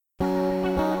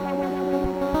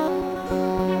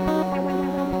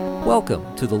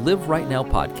Welcome to the Live Right Now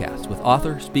podcast with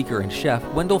author, speaker, and chef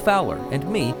Wendell Fowler and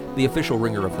me, the official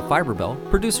ringer of the Fiber Bell,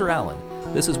 producer Alan.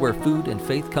 This is where food and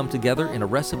faith come together in a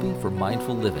recipe for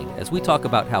mindful living as we talk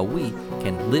about how we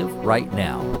can live right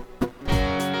now.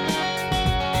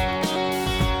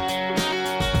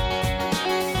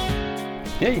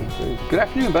 Hey, good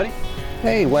afternoon, buddy.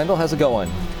 Hey, Wendell, how's it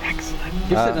going? Excellent.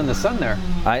 You're sitting in the sun there.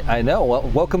 I know. Well,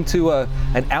 welcome to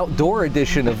an outdoor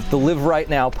edition of the Live Right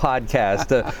Now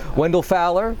podcast. Wendell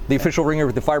Fowler, the official ringer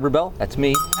with the Fiber Bell. That's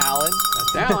me, Alan.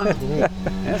 That's Alan.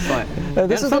 Excellent. This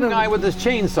and is some guy with his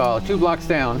chainsaw 2 blocks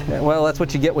down. Well, that's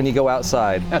what you get when you go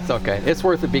outside. That's okay. It's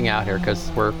worth it being out here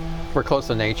because we're close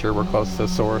to nature. We're close to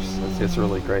source. It's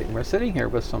really great. And we're sitting here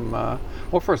with some.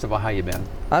 Well, first of all, how you been?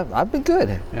 I've been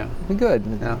good. Yeah. Been good.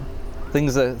 Yeah.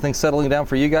 Things settling down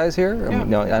for you guys here?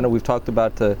 Yeah. I know we've talked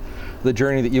about the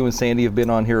journey that you and Sandy have been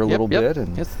on here a little bit.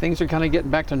 And yes, things are kind of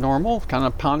getting back to normal, kind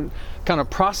of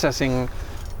processing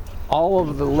all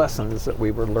of the lessons that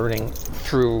we were learning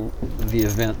through the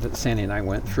event that Sandy and I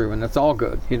went through, and it's all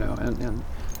good, and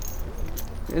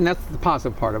that's the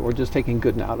positive part of it. We're just taking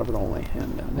good out of it only,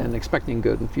 and expecting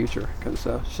good in the future, because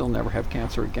she'll never have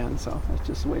cancer again, so that's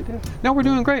just the way it is. No, we're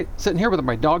doing great. Sitting here with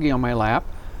my doggie on my lap.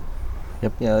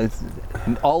 Yep, yeah,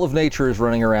 all of nature is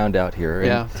running around out here.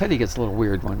 Yeah, Teddy gets a little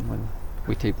weird when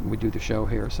we do the show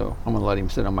here, so I'm gonna let him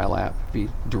sit on my lap. If he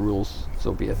drools,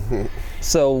 so be it.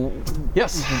 So,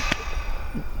 yes,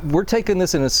 we're taking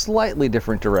this in a slightly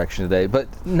different direction today, but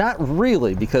not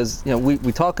really, because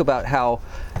we talk about how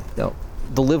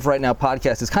the Live Right Now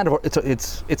podcast is kind of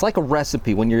it's like a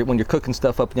recipe when you're cooking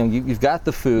stuff up. You've got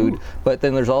the food, but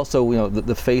then there's also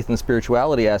the faith and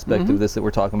spirituality aspect of this that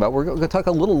we're talking about. We're going to talk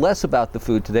a little less about the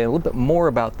food today, and a little bit more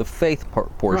about the faith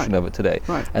portion of it today.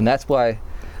 Right. And that's why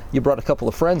you brought a couple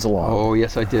of friends along. Oh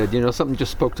yes, I did. Something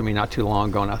just spoke to me not too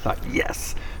long ago, and I thought,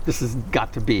 yes, this has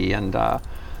got to be. And I'm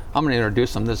going to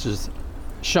introduce them. This is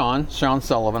Sean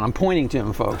Sullivan. I'm pointing to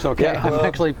him, folks, okay? Yeah, well, I'm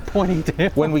actually pointing to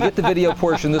him. When we get the video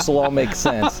portion, this will all make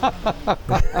sense.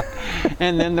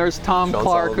 And then there's Tom Sean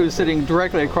Clark, Sullivan. who's sitting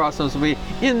directly across from me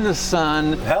in the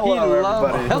sun. Hello,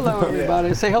 everybody. Hello,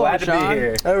 everybody. Say hello, Glad to Sean. be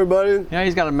here. Hey, everybody. Yeah,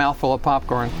 he's got a mouthful of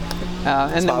popcorn.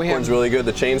 And then we have, Popcorn's really good.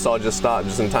 The chainsaw just stopped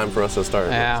just in time for us to start.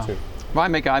 yeah. Well,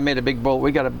 I made a big bowl.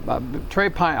 We got a tray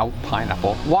of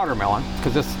pineapple, watermelon,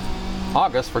 because it's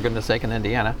August, for goodness sake, in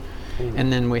Indiana.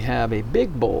 And then we have a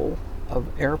big bowl of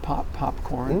air pop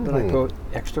popcorn that I put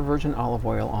extra virgin olive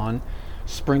oil on,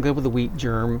 sprinkled with a wheat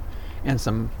germ and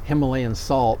some Himalayan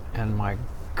salt, and my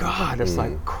God, it's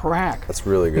like crack. That's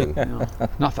really good.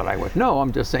 Not that I would know,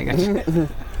 I'm just saying.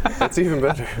 That's even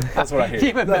better. That's what I hear.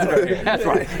 Even better. That's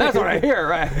right. That's what I hear,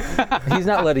 right? He's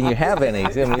not letting you have any.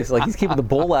 It's like he's keeping the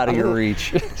bowl out of your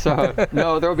reach. So,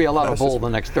 no, there'll be a lot of bowl the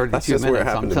next 32 just where it minutes,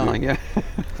 I'm happened to telling you.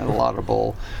 And a lot of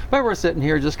bowl. But we're sitting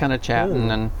here just kind of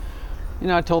chatting, and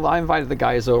I invited the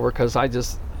guys over because I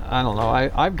don't know,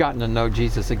 I've gotten to know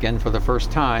Jesus again for the first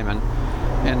time,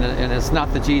 and it's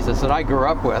not the Jesus that I grew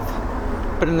up with.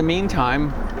 But in the meantime,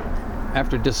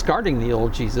 after discarding the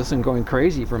old Jesus and going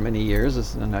crazy for many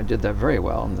years, and I did that very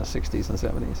well in the 60s and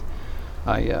 70s,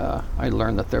 I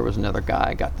learned that there was another guy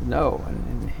I got to know,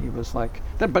 and he was like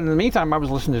that. But in the meantime, I was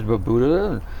listening to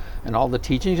Buddha and all the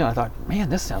teachings, and I thought,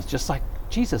 man, this sounds just like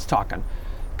Jesus talking,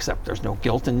 except there's no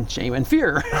guilt and shame and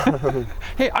fear.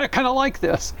 Hey, I kind of like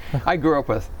this. I grew up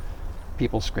with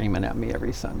people screaming at me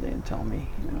every Sunday and telling me,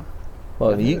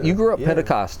 Well, you grew up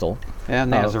Pentecostal.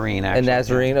 and Nazarene, actually. And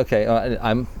Nazarene, okay.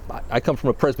 I come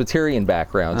from a Presbyterian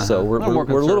background, so we're a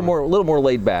little more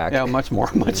laid back. Yeah, much more.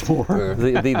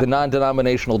 The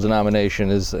non-denominational denomination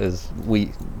is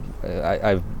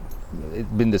I've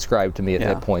been described to me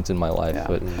at points in my life. Yeah.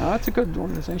 But It's a good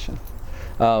organization.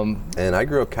 And I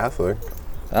grew up Catholic.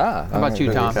 How about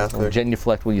you, Tom? Catholic.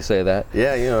 genuflect when you say that.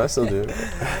 Yeah, I still do.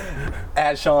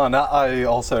 As Sean, I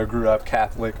also grew up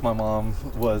Catholic. My mom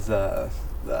was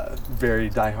very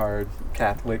diehard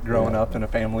Catholic growing up in a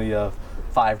family of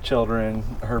 5 children,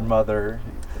 her mother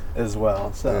as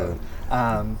well. So,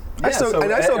 I still go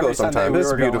every Sunday sometimes. we It's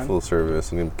a were beautiful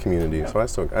service and community,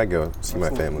 so I go see my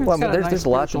family. Well, got a there's nice a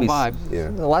lot to be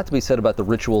spiritual a lot to be said about the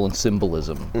ritual and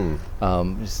symbolism.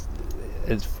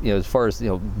 As far as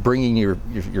bringing your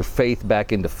faith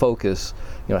back into focus,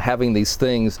 having these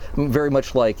things, very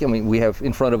much like we have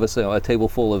in front of us a table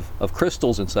full of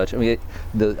crystals and such.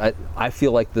 I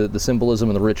feel like the symbolism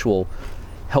and the ritual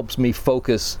helps me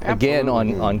focus again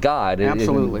on God.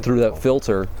 Absolutely. Through that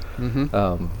filter.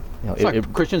 It's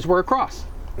like Christians wear a cross.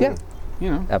 Yeah.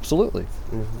 Absolutely.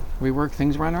 We work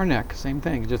things around our neck, same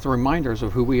thing. Just reminders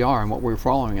of who we are and what we're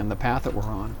following and the path that we're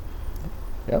on.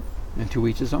 Yep. And to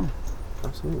each his own.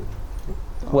 Absolutely.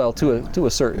 Well, to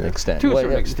a certain extent. To a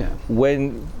certain extent.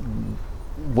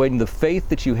 When the faith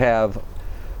that you have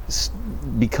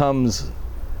becomes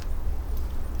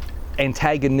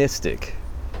antagonistic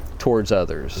towards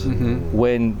others,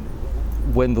 when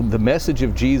the message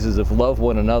of Jesus of love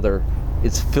one another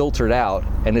is filtered out,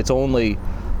 and it's only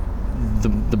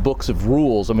the books of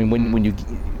rules. I mean, when you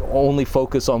only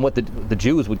focus on what the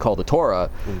Jews would call the Torah,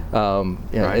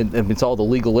 and it's all the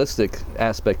legalistic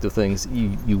aspect of things,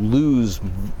 you lose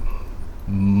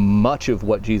much of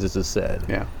what Jesus has said.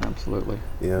 Yeah, absolutely.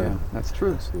 Yeah. That's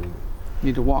true. Absolutely. You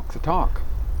need to walk the talk.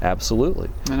 Absolutely.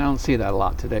 And I don't see that a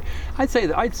lot today. I'd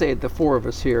say the four of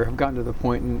us here have gotten to the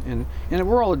point, and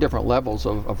we're all at different levels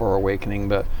of our awakening,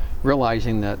 but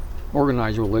realizing that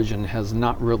organized religion has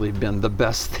not really been the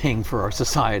best thing for our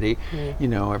society. You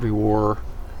know, every war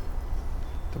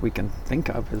that we can think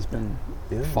of has been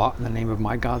fought in the name of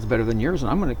my God's better than yours, and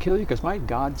I'm going to kill you because my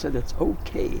God said it's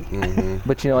okay.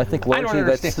 But I think I don't largely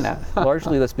understand that.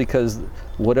 largely that's because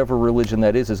whatever religion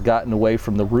that is has gotten away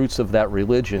from the roots of that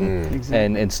religion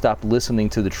and stopped listening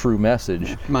to the true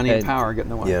message. Money and power get in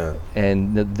the way. Yeah.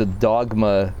 And the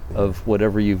dogma of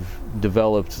whatever you've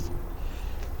developed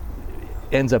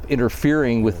ends up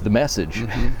interfering with the message.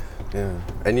 Yeah.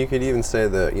 And you could even say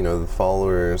that, the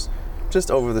followers,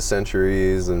 just over the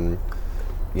centuries and,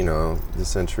 the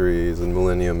centuries and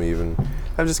millennium even,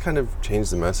 have just kind of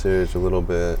changed the message a little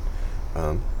bit.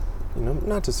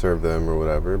 Not to serve them or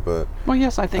whatever, but... Well,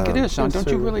 yes, I think it is, Sean. Don't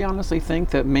you really honestly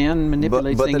think that man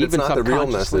manipulates things even subconsciously? But it's not the real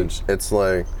message. It's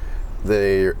like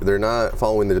they're not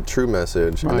following the true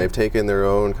message, and they've taken their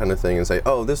own kind of thing and say,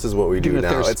 "Oh, this is what we do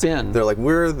now." Their spin. They're like,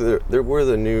 we're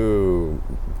the new,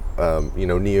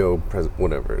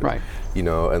 whatever. Right. And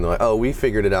they're like, "Oh, we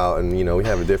figured it out, and we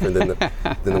have it different than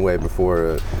the way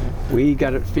before." We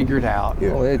got it figured out.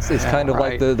 Yeah. Well, it's kind of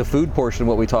like the food portion.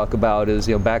 What we talk about is,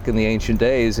 back in the ancient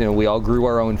days, we all grew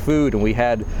our own food, and we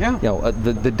had,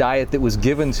 the diet that was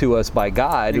given to us by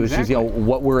God. It was just,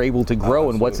 what we're able to grow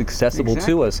and what's accessible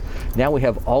to us. Now we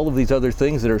have all of these other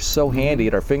things that are so handy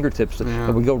at our fingertips,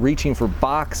 and we go reaching for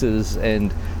boxes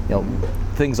and,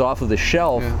 things off of the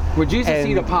shelf. Yeah. Would Jesus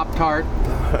eat a Pop-Tart?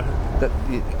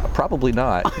 Probably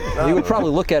not. He would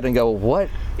probably look at it and go, "What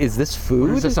is this food?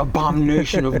 What is this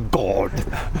abomination of God?"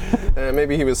 And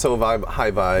maybe he was so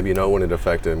high vibe, it wouldn't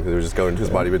affect him because it was just going to his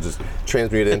body, would just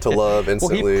transmute it into love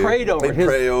instantly. Well, he prayed over it.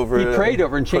 He prayed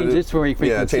over and changed its frequency.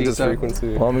 Yeah, changed its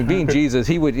frequency. Well, being Jesus,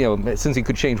 he would, since he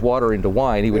could change water into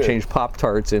wine, he would change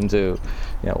Pop-Tarts into,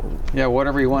 Yeah,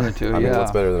 whatever he wanted to. I mean,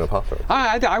 what's better than a Pop-Tart?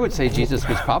 I would say Jesus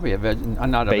was probably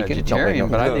not a vegetarian,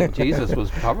 but I think Jesus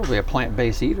was probably a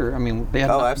plant-based eater. I mean, they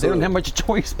didn't have much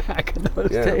choice back in those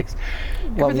days.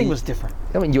 Everything was different.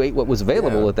 You ate what was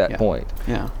available at that point.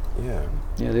 Yeah. Yeah.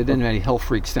 Yeah, they didn't have any health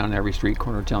freaks down every street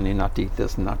corner telling you not to eat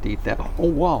this and not to eat that. Oh,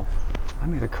 wow. I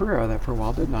made a career out of that for a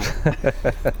while, didn't I?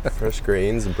 Fresh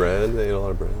grains, bread. They ate a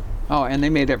lot of bread. Oh, and they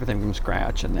made everything from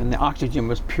scratch, and the oxygen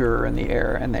was pure in the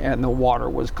air, and the water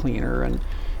was cleaner, and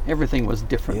everything was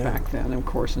different back then, of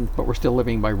course. But we're still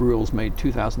living by rules made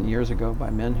 2,000 years ago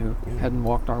by men who hadn't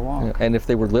walked our walk. And if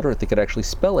they were literate, they could actually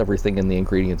spell everything in the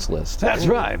ingredients list. That's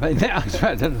right. That's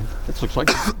right. This looks like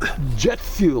jet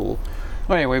fuel.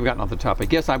 Well, anyway, we've gotten off the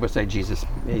topic. Yes, I would say Jesus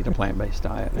ate a plant-based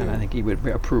diet, and I think he would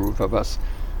approve of us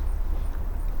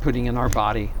putting in our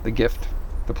body the gift,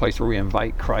 the place where we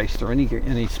invite Christ or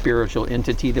any spiritual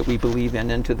entity that we believe in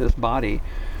into this body.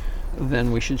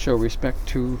 Then we should show respect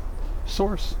to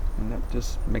Source, and that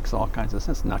just makes all kinds of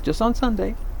sense. Not just on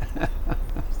Sunday.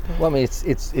 Well,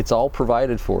 it's all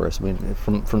provided for us.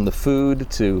 From the food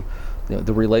to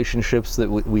the relationships that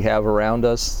we have around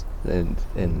us.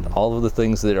 And all of the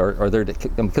things that are there to,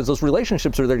 because those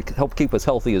relationships are there to help keep us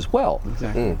healthy as well.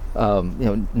 Exactly.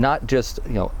 Not just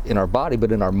in our body,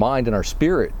 but in our mind and our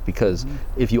spirit. Because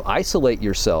if you isolate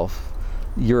yourself,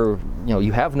 you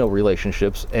have no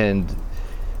relationships, and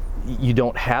you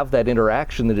don't have that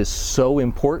interaction that is so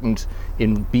important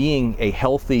in being a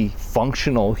healthy,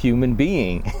 functional human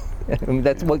being.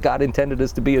 That's what God intended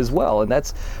us to be as well, and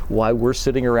that's why we're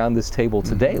sitting around this table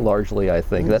today. Largely, I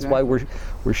think that's why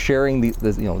we're sharing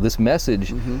this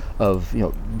message of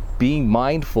being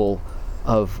mindful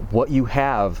of what you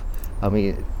have. I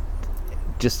mean,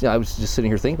 I was just sitting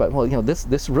here thinking about, well,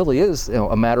 this really is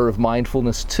a matter of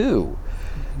mindfulness too.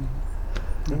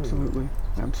 Absolutely.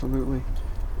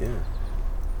 Yeah.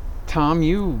 Tom,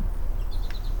 you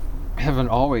haven't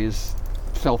always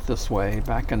felt this way.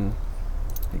 Back in,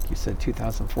 I think you said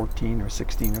 2014 or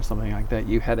 16 or something like that,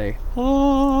 you had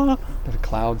the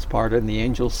clouds parted and the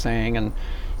angels sang, and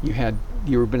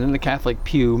you been in the Catholic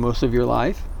pew most of your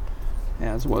life,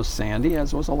 as was Sandy,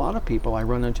 as was a lot of people I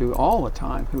run into all the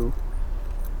time who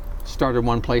started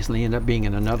one place and they ended up being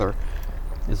in another.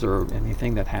 Is there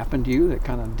anything that happened to you that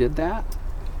kind of did that?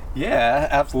 Yeah,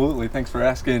 absolutely. Thanks for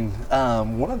asking.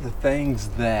 One of the things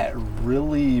that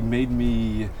really made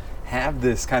me have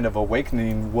this kind of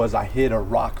awakening was I hit a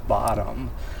rock bottom.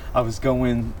 I was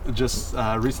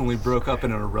recently broke up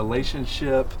in a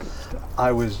relationship.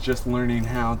 I was just learning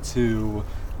how to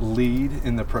lead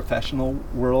in the professional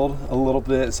world a little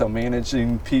bit, so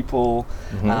managing people.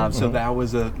 So that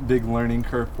was a big learning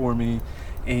curve for me.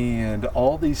 And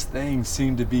all these things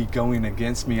seemed to be going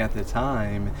against me at the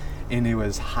time, and it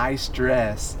was high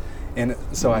stress. And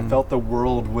so I felt the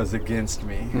world was against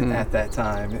me at that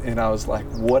time. And I was like,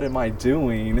 what am I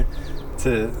doing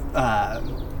to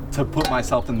put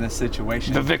myself in this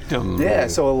situation? The victim. Yeah,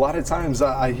 so a lot of times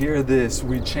I hear this,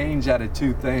 we change out of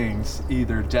two things,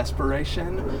 either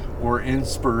desperation or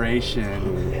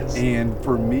inspiration. And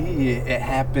for me, it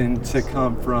happened to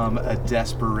come from a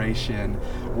desperation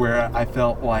where I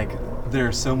felt like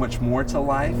there's so much more to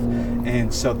life.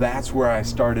 And so that's where I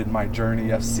started my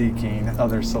journey of seeking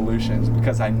other solutions,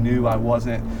 because I knew I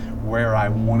wasn't where I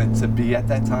wanted to be at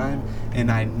that time, and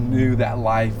I knew that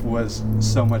life was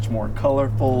so much more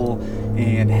colorful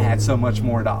and had so much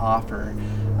more to offer.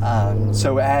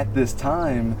 So at this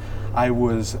time, I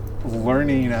was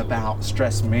learning about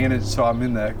stress management. So I'm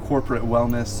in the corporate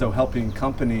wellness, so helping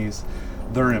companies,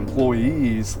 their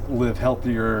employees live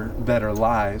healthier, better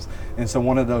lives. And so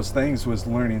one of those things was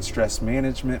learning stress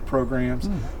management programs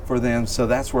for them. So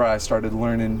that's where I started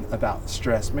learning about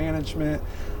stress management.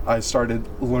 I started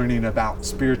learning about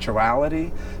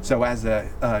spirituality. So as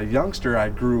a youngster, I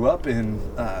grew up in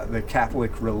the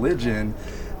Catholic religion,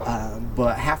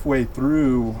 but halfway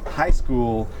through high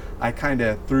school, I kind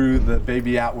of threw the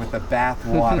baby out with the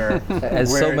bathwater.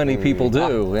 As so many people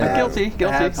do. Yeah. Guilty.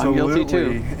 Absolutely. I'm guilty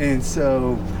too. And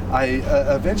so I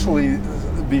eventually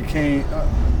became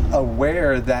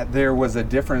aware that there was a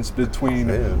difference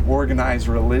between organized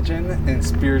religion and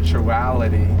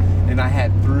spirituality. And I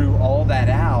had threw all that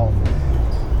out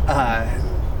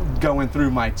going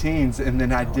through my teens, and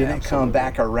then I didn't come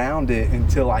back around it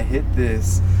until I hit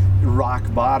this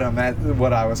rock bottom, at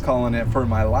what I was calling it, for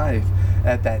my life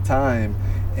at that time.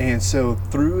 And so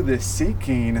through this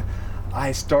seeking,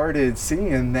 I started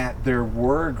seeing that there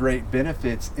were great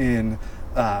benefits in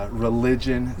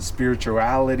religion,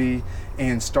 spirituality,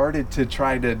 and started to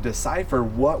try to decipher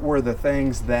what were the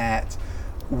things that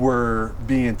were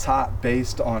being taught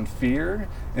based on fear,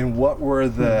 and what were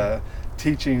the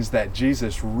teachings that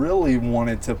Jesus really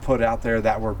wanted to put out there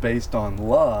that were based on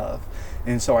love.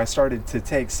 And so I started to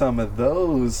take some of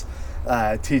those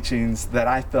teachings that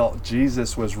I felt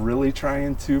Jesus was really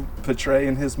trying to portray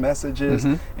in his messages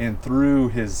and through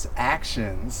his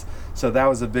actions. So that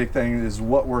was a big thing, is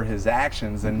what were his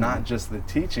actions and not just the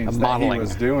teachings that he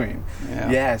was doing.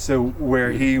 Yeah, so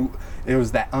where it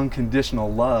was that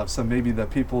unconditional love. So maybe the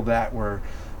people that were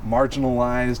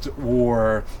marginalized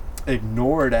or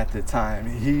ignored at the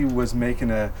time, he was making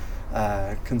a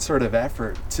concerted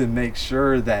effort to make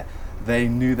sure that they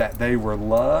knew that they were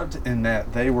loved and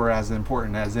that they were as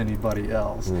important as anybody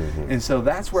else. And so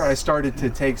that's where I started to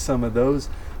take some of those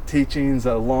teachings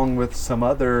along with some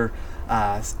other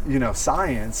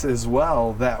science as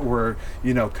well that were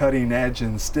cutting edge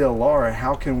and still are.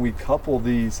 How can we couple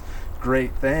these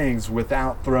great things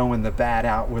without throwing the bad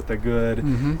out with the good?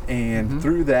 And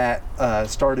through that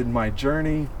started my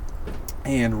journey,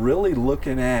 and really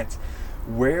looking at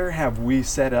where have we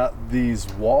set up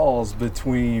these walls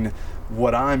between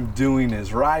what I'm doing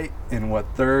is right and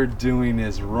what they're doing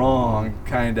is wrong,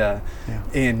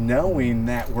 and knowing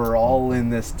that we're all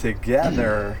in this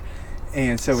together.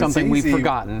 And so something it's easy, we've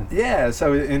forgotten. Yeah,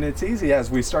 so and it's easy as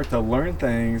we start to learn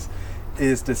things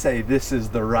is to say this is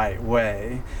the right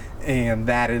way and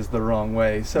that is the wrong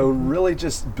way. So really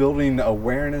just building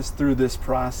awareness through this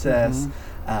process,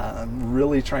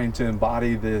 really trying to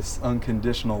embody this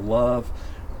unconditional love,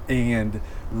 and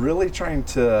really trying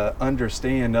to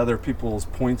understand other people's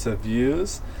points of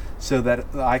views so that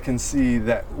I can see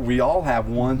that we all have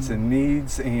wants and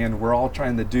needs, and we're all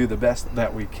trying to do the best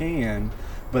that we can,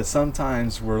 but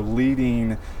sometimes we're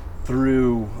leading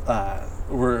through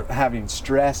we're having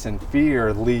stress and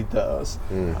fear lead those.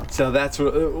 So that's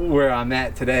where I'm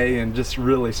at today, and just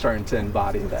really starting to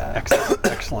embody that.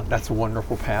 Excellent. That's a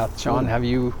wonderful path. Sean, have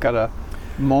you got a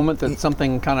moment that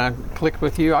something kind of clicked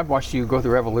with you? I've watched you go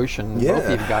through evolution.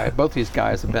 Both these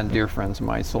guys have been dear friends of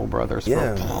my soul brothers for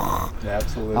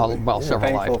absolutely.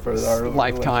 Several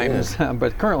lifetimes,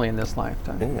 but currently in this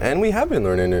lifetime. And we have been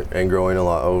learning and growing a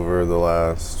lot over the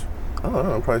last, I don't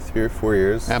know, probably 3 or 4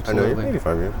 years. Absolutely. I know, maybe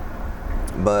 5 years.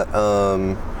 But,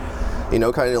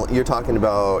 kind of, you're talking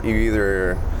about you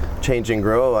either change and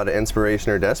grow out of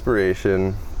inspiration or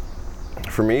desperation.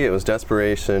 For me, it was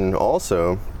desperation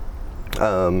also.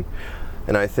 And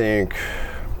I think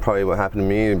probably what happened to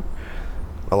me,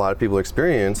 a lot of people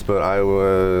experience, but I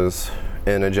was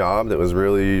in a job that was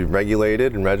really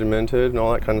regulated and regimented and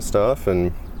all that kind of stuff,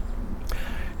 and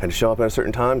had to show up at a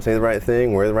certain time, say the right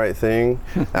thing, wear the right thing,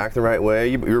 act the right way.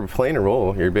 You're playing a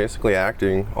role. You're basically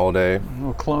acting all day. A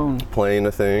little clone. Playing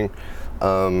a thing,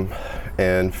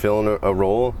 and filling a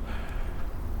role.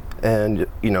 And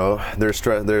there's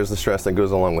the stress that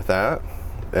goes along with that.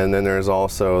 And then there's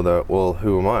also the, well,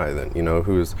 who am I then?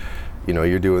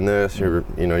 You're doing this, you're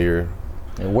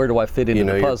And where do I fit into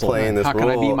the puzzle? You're playing this How can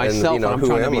I role, be myself and, when I'm who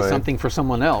trying to am be I? something for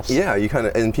someone else? Yeah,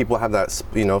 and people have that,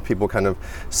 people kind of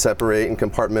separate and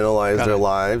compartmentalize Got their it.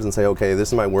 lives and say, okay, this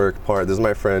is my work part, this is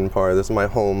my friend part, this is my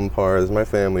home part, this is my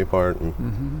family part.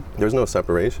 And there's no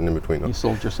separation in between You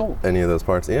sold your soul. any of those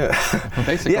parts. Yeah.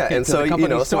 Basically, Yeah, and to the so, company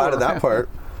so out of store. that part,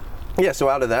 so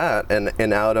out of that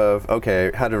and out of,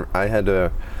 okay, I had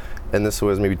to, and this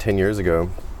was maybe 10 years ago,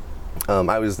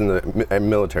 I was in the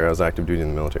military, I was active duty in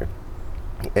the military.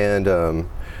 And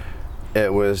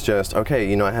it was just,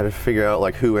 okay, I had to figure out,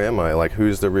 like, who am I? Like,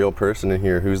 who's the real person in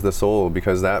here? Who's the soul?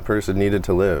 Because that person needed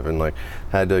to live and, like,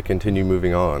 had to continue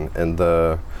moving on. And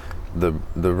the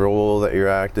role that you're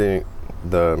acting,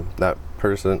 that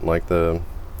person, like,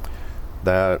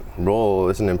 that role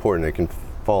isn't important. It can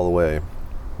fall away.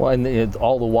 Well, and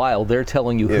all the while, they're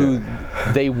telling you who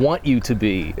they want you to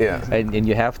be. Yeah. And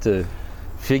you have to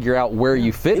figure out where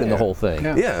you fit in the whole thing.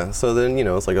 Yeah. Yeah, so then,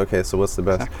 it's like, okay, so what's the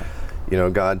best?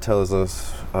 God tells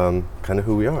us kind of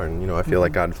who we are. And, I feel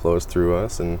like God flows through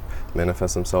us and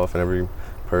manifests himself in every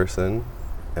person.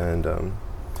 And,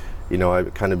 I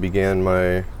kind of began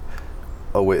my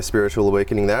spiritual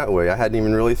awakening that way. I hadn't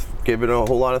even really given it a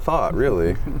whole lot of thought,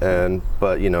 really.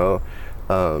 But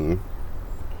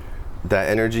that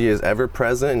energy is ever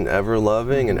present and ever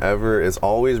loving and is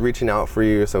always reaching out for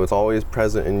you. So it's always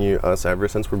present in us ever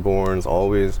since we're born. It's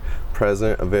always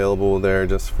present, available there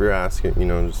just for asking,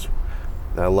 just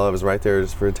that love is right there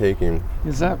just for taking.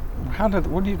 Is that,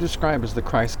 what do you describe as the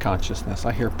Christ consciousness?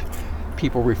 I hear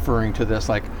people referring to this,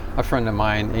 like a friend of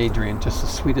mine, Adrian, just the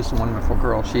sweetest, wonderful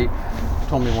girl. She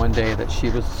told me one day that she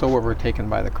was so overtaken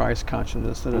by the Christ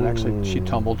consciousness that it actually, she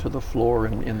tumbled to the floor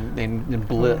in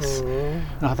bliss. And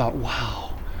I thought,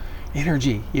 wow,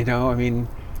 energy,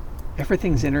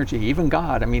 everything's energy, even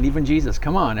God, even Jesus,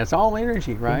 come on, it's all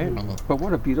energy, right? But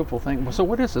what a beautiful thing. So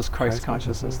what is this Christ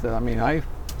consciousness that,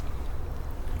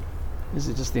 is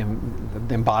it just the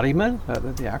embodiment,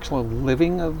 the actual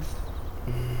living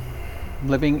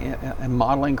and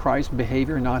modeling Christ's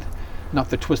behavior, not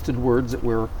the twisted words that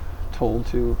we're told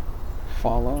to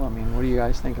follow? What do you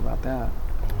guys think about that?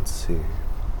 Let's see.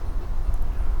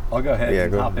 I'll go ahead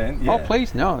and hop in. Oh,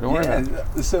 please, no, don't worry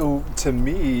about it. So to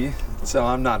me,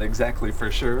 I'm not exactly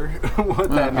for sure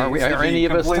what that means. Are any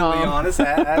of us, completely Tom? honest?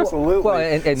 Absolutely.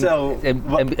 Well,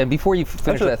 and before you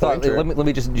finish that thought, let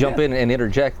me just jump in and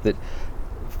interject that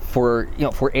for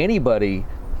anybody,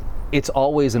 it's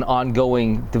always an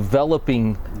ongoing,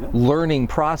 developing, learning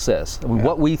process.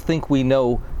 What we think we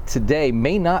know today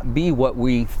may not be what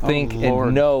we think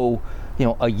and know,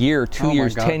 a year, 2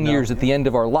 years, 10 years at the end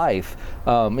of our life.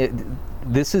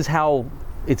 This is how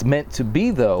it's meant to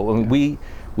be, though. We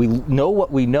know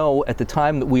what we know at the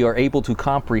time that we are able to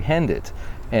comprehend it.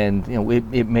 And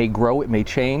it may grow, it may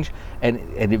change, and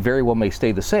it very well may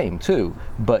stay the same too.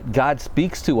 But God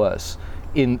speaks to us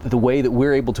in the way that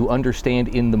we're able to understand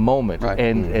in the moment. Right.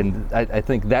 And I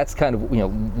think that's kind of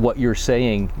what you're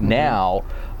saying now,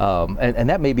 and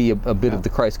that may be a bit of the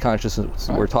Christ consciousness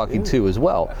we're talking to as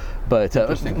well. But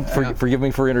forgive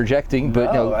me for interjecting.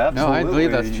 But no, absolutely. I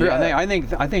believe that's true. Yeah.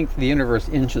 I think the universe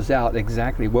inches out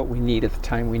exactly what we need at the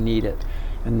time we need it,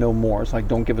 and no more. It's like,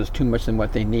 don't give us too much than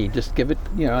what they need. Just give it,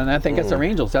 and I think that's our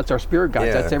angels, that's our spirit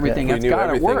guides, that's everything. If we That's knew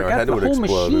God at work. everything, our That's head the would whole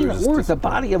explode. machine It at would work, just the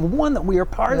body of one that we are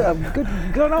part of.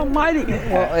 Good Almighty.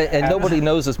 Well, and nobody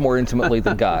knows us more intimately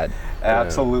than God.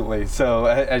 Absolutely. So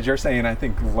as you're saying, I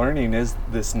think learning is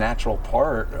this natural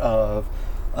part of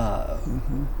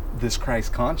this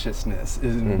Christ consciousness,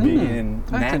 is being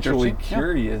That's naturally interesting.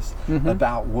 curious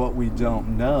about what we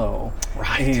don't know.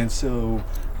 Right. And so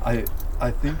I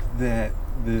think that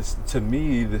this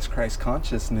Christ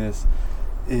consciousness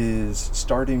is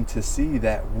starting to see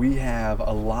that we have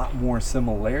a lot more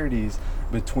similarities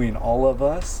between all of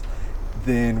us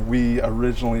than we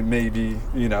originally maybe,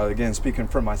 again, speaking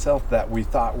for myself, that we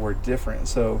thought were different.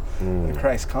 So the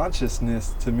Christ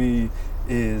consciousness to me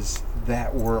is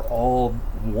that we're all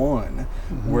one,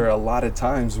 where a lot of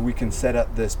times we can set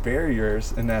up this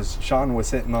barriers, and as Sean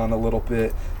was hitting on a little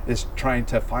bit, is trying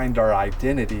to find our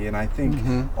identity. And I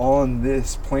think on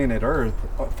this planet Earth,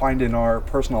 finding our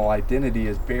personal identity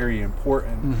is very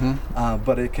important,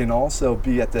 but it can also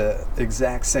be at the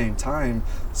exact same time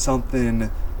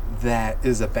something that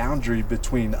is a boundary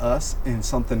between us and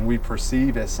something we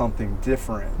perceive as something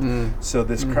different. So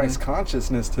this Christ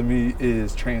consciousness to me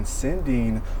is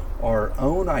transcending our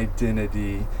own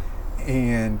identity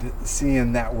and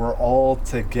seeing that we're all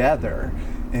together.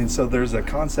 And so there's a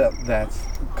concept that's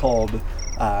called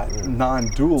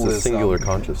non-dualism. It's a singular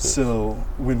consciousness. So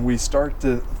when we start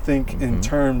to think in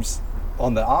terms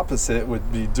on the opposite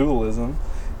would be dualism,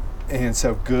 and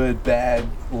so good, bad,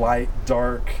 light,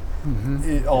 dark,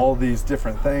 all these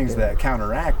different things that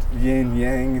counteract yin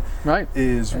yang,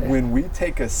 is when we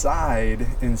take a side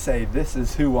and say this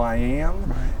is who I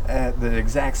am, at the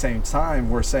exact same time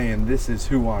we're saying this is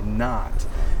who I'm not.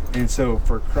 And so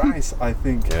for Christ, I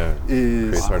think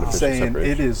is saying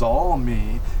it is all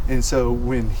me. And so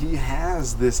when he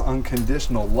has this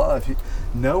unconditional love,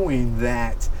 knowing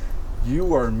that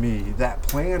you are me, that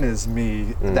plan is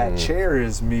me, that chair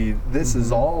is me, this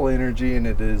is all energy and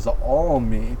it is all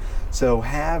me. So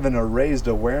having a raised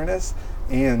awareness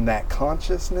and that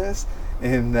consciousness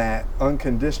and that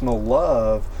unconditional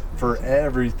love for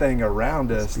everything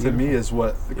around us, to me, is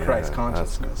what the Christ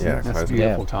consciousness is. That's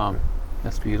beautiful, Tom.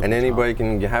 That's beautiful. And anybody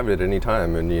can have it at any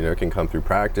time, and it can come through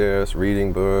practice,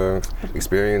 reading books,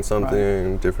 experience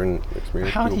something, different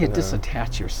experience. How do you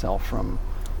disattach yourself from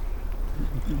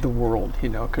the world,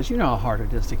 because you know how hard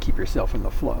it is to keep yourself in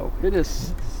the flow. It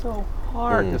is so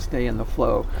hard to stay in the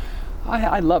flow.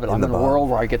 I love it. I'm in a world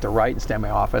where I get to write and stay in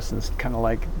my office and kind of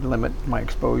like limit my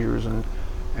exposures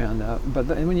but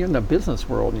when you're in the business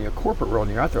world and you're corporate world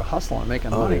and you're out there hustling and making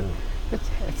money,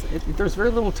 there's very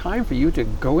little time for you to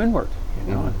go inward.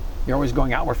 And you're always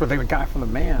going outward for the guy, for the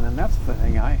man, and that's the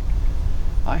thing I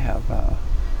have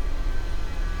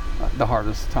the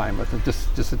hardest time with,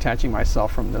 just disattaching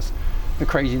myself from the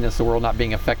craziness of the world, not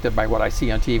being affected by what I see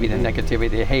on TV, the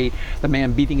negativity, the hate, the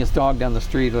man beating his dog down the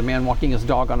street, the man walking his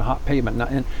dog on a hot pavement,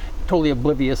 and totally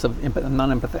oblivious of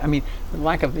non-empathy. I mean, the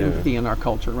lack of empathy in our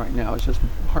culture right now is just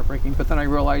heartbreaking. But then I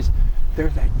realized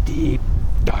there's that deep,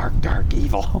 dark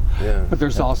evil. But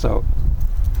there's also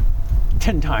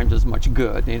 10 times as much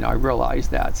good. I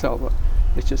realized that. So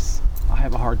it's just, I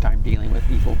have a hard time dealing with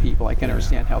evil people. I can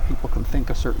understand how people can think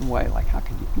a certain way. Like, how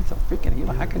can you be so freaking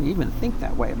evil? How can you even think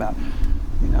that way about,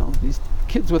 these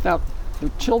kids without their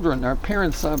children, their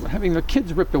parents having their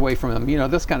kids ripped away from them?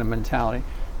 This kind of mentality.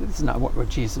 This is not what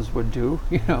Jesus would do.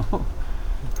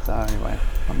 So anyway,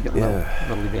 I'm getting a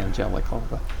little evangelical,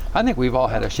 but I think we've all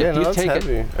had a shift. That's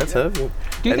heavy. That's heavy.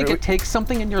 Do you think it takes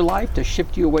something in your life to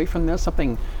shift you away from this?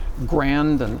 Something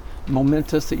grand and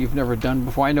momentous that you've never done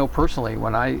before? I know personally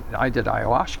when I did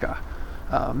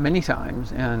ayahuasca many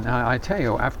times, and I tell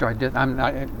you, after I did,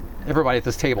 everybody at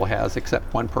this table has,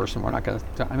 except one person. We're not going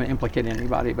to implicate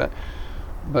anybody,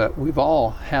 but we've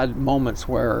all had moments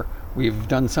where we've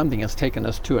done something that's taken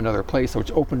us to another place,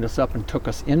 which opened us up and took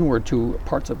us inward to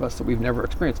parts of us that we've never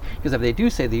experienced. Because if they do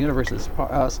say the universe is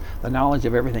us, the knowledge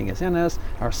of everything is in us,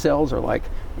 our cells are like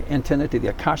antenna to the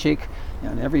Akashic,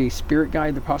 and every spirit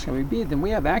guide that possibly be, then we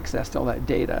have access to all that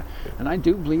data. And I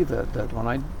do believe that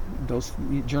when those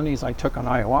journeys I took on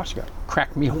ayahuasca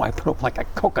cracked me open up like a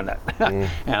coconut.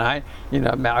 And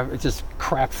it just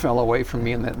crap fell away from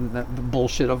me, and the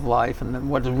bullshit of life. And then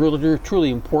what's really truly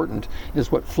important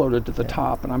is what floated to the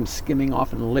top, and I'm skimming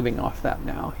off and living off that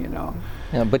now.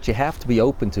 But you have to be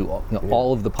open to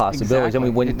all of the possibilities. Exactly. I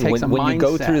mean, when you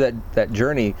go through that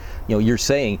journey, you're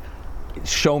saying,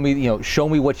 show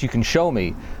me what you can show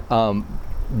me.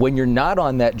 When you're not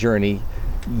on that journey,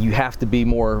 you have to be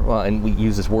more, and we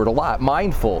use this word a lot,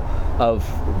 mindful of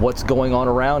what's going on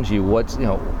around you.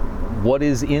 What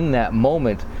is in that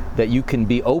moment that you can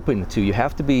be open to. You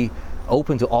have to be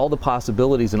open to all the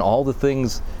possibilities and all the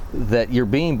things that you're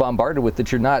being bombarded with that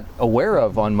you're not aware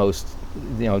of on most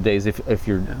days if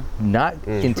you're not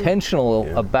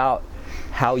intentional about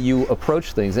how you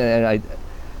approach things. And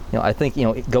I think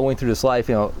going through this life,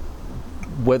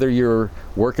 whether you're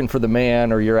working for the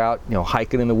man or you're out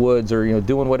hiking in the woods or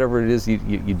doing whatever it is you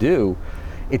do,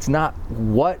 it's not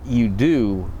what you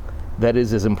do that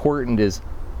is as important as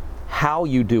how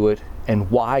you do it and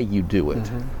why you do it.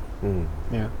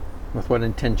 Yeah. With what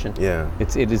intention? Yeah.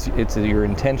 It's your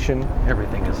intention.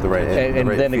 Everything is the right, and the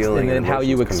right then feeling and then how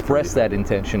you emotions express that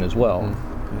intention as well.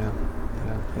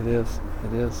 It is.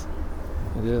 It is.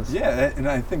 It is. Yeah, and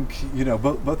I think,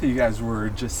 both of you guys were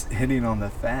just hitting on the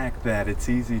fact that it's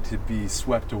easy to be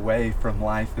swept away from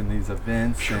life in these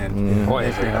events, and Boy,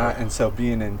 if you're not, and so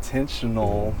being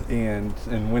intentional, and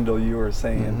Wendell, you were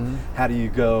saying, how do you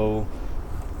go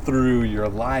through your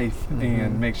life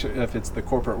and make sure, if it's the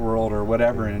corporate world or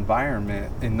whatever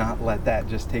environment, and not let that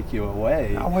just take you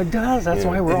away. Oh, it does. That's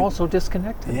why we're all so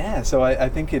disconnected. Yeah, so I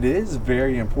think it is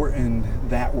very important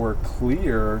that we're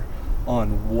clear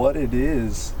on what it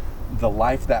is, the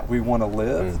life that we want to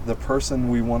live, the person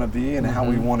we want to be, and how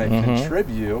we want to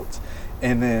contribute.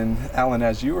 And then, Alan,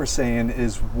 as you were saying,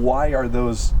 is what are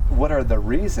the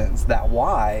reasons, that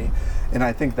why? And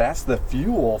I think that's the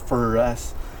fuel for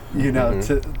us,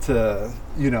 to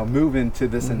move into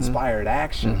this inspired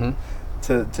action,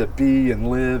 to be and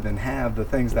live and have the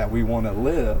things that we want to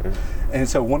live. And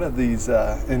so one of these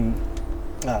in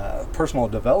personal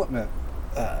development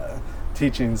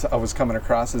teachings I was coming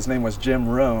across, his name was Jim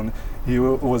Rohn. He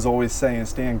was always saying,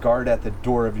 stand guard at the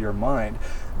door of your mind,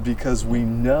 because we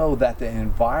know that the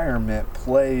environment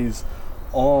plays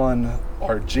on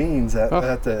our genes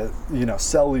at the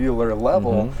cellular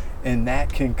level, and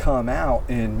that can come out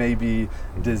in maybe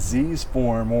disease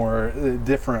form or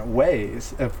different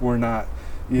ways if we're not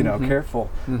careful.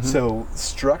 So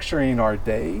structuring our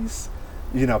days,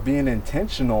 being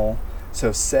intentional,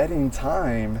 so setting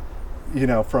time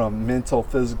from mental,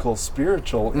 physical,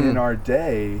 spiritual in our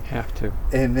day. Have to.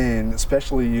 And then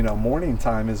especially, morning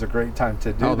time is a great time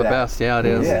to do that. Oh, the best. Yeah, it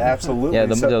is. Yeah, absolutely. Yeah,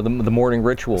 the morning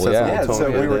ritual.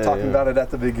 So we were talking yeah. about it at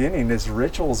the beginning, is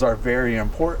rituals are very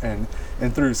important.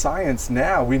 And through science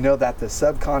now, we know that the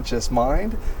subconscious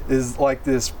mind is like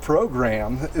this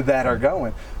program that are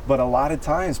going. But a lot of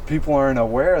times people aren't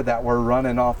aware that we're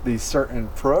running off these certain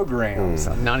programs.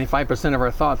 95% of our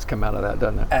thoughts come out of that,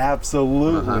 doesn't it?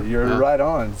 Absolutely. You're right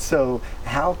on. So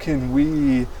how can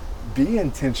we be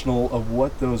intentional of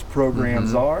what those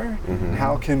programs are?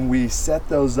 How can we set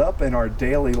those up in our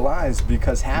daily lives?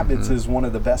 Because habits is one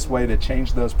of the best way to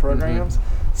change those programs.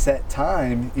 Set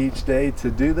time each day to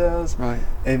do those,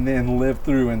 and then live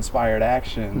through inspired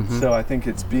action. So I think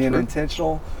it's being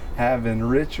intentional, having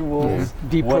rituals,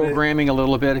 deprogramming a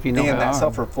little bit if you know and how. that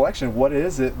self-reflection. What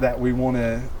is it that we want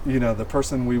to, the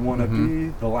person we want to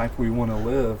be, the life we want to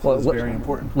live, is very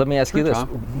important. Let me ask you this.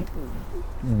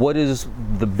 What is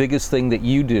the biggest thing that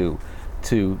you do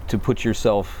to put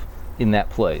yourself in that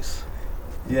place?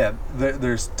 Yeah,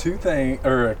 there's two things,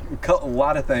 or a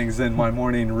lot of things in my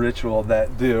morning ritual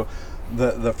that do.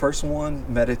 The first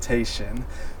one, meditation.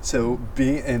 So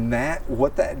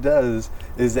what that does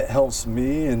is it helps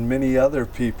me and many other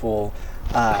people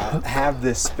have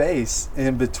this space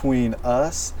in between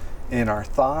us and our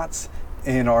thoughts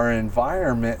and our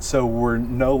environment, so we're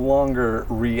no longer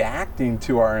reacting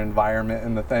to our environment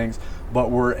and the things, but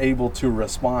we're able to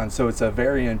respond. So it's a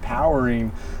very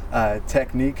empowering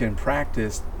technique and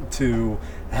practice to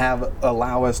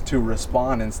allow us to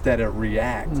respond instead of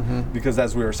react. Because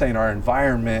as we were saying, our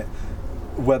environment,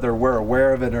 whether we're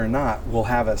aware of it or not, will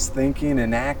have us thinking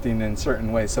and acting in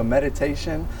certain ways. So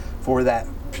meditation for that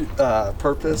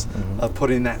purpose of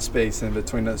putting that space in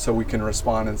between us so we can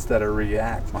respond instead of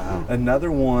react. Another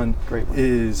one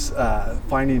is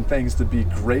finding things to be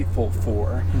grateful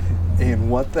for.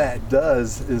 And what that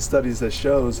does is, studies that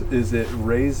shows, is it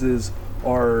raises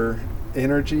our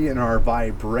energy and our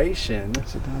vibration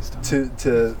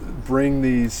to bring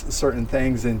these certain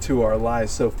things into our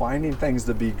lives. So finding things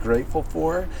to be grateful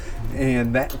for,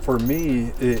 and that for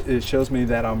me, it shows me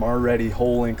that I'm already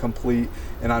whole and complete,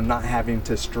 and I'm not having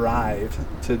to strive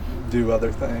to do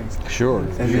other things.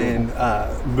 And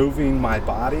then moving my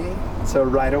body, so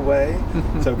right away,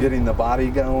 so getting the body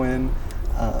going.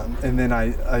 And then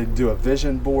I do a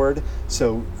vision board,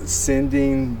 so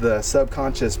sending the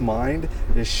subconscious mind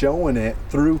is showing it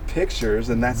through pictures,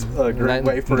 and that's a great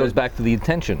way for it. Goes back to the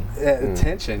attention.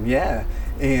 Attention, yeah.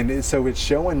 And so it's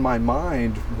showing my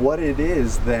mind what it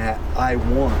is that I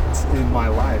want in my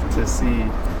life to see.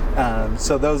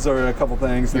 So those are a couple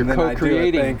things. You're and then I do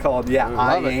a thing called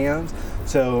I am.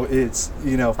 So it's,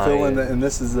 fill in the, and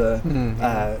this is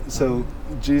so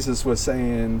Jesus was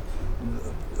saying,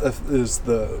 is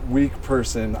the weak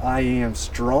person, I am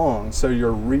strong. So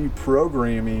you're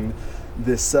reprogramming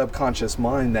this subconscious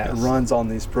mind that runs on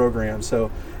these programs.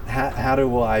 So how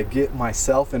do I get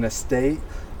myself in a state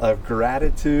of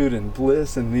gratitude and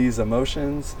bliss and these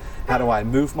emotions? How do I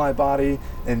move my body?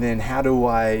 And then how do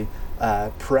I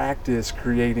practice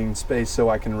creating space so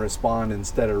I can respond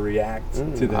instead of react to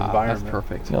the environment? That's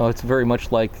perfect. It's very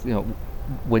much like,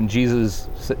 when Jesus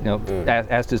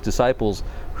asked his disciples,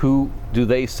 who do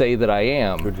they say that I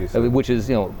am? Who do you say? Which is,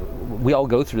 we all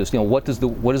go through this. What is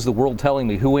the world telling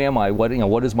me? Who am I? What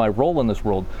is my role in this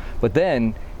world? But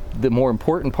then, the more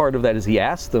important part of that is he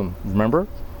asked them. Remember,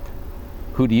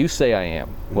 who do you say I am?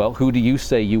 Well, who do you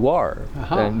say you are?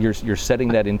 And you're setting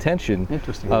that intention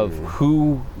of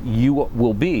who you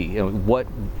will be. What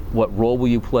role will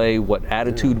you play? What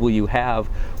attitude will you have?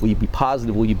 Will you be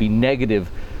positive? Will you be negative?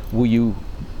 Will you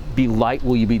be light?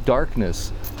 Will you be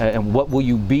darkness? And what will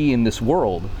you be in this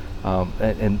world?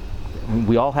 And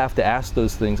we all have to ask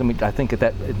those things. I mean, I think at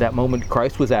that moment,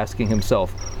 Christ was asking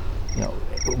himself,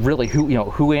 really,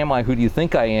 who am I? Who do you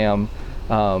think I am?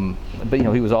 But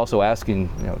he was also asking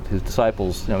his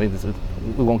disciples. We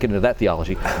won't get into that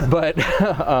theology, but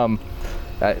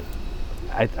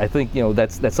I think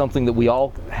that's something that we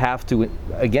all have to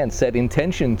again set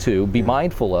intention to be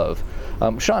mindful of.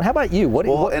 Sean, how about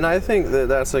you? And I think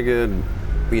that's a good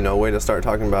way to start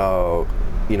talking about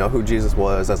who Jesus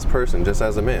was as a person, just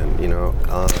as a man.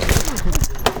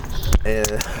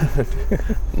 And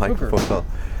microphone fell.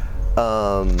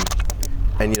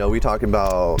 And we talk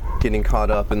about getting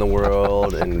caught up in the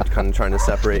world and kind of trying to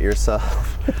separate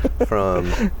yourself from.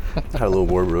 Had a little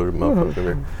wardrobe motherfucker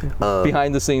here.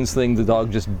 Behind the scenes thing, the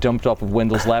dog just jumped off of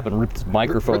Wendell's lap and ripped his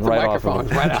microphone right off of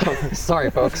him. Right out.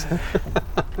 Sorry, folks.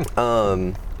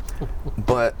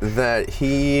 But that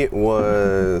he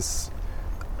was.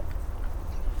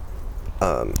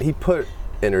 He put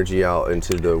energy out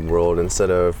into the world instead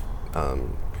of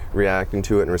reacting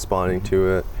to it and responding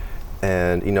to it.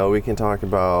 And we can talk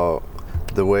about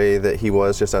the way that he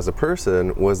was just as a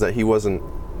person was that he wasn't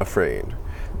afraid.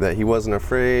 That he wasn't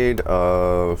afraid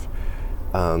of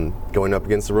going up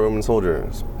against the Roman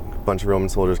soldiers. A bunch of Roman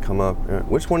soldiers come up.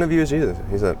 Which one of you is Jesus?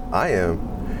 He said, I am.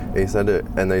 He said it,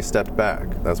 and they stepped back.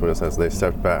 That's what it says. They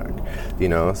stepped back.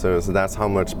 So that's how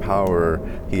much power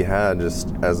he had just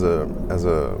as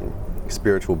a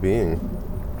spiritual being.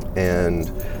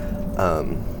 And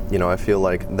I feel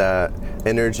like that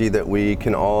energy that we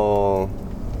can all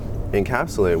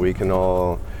encapsulate, we can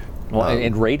all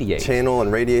and radiate, channel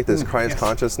and radiate this Christ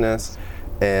consciousness,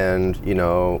 and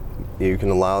you can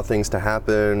allow things to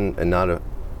happen and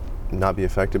not be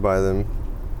affected by them,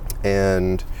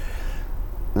 and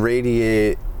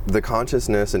radiate the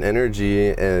consciousness and energy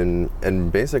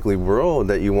and basically world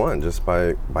that you want just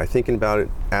by thinking about it,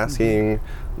 asking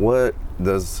what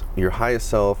does your highest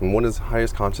self and what does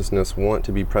highest consciousness want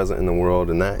to be present in the world,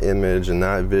 and that image and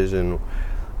that vision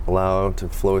allow to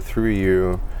flow through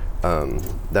you.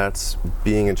 That's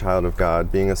being a child of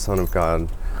God, being a son of God,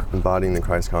 embodying the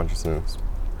Christ consciousness.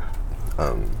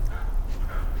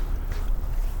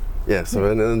 So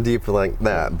and deep like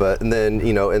that. But and then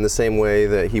in the same way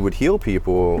that he would heal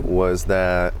people was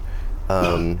that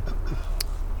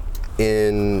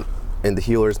in the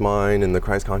healer's mind and the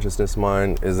Christ consciousness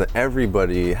mind is that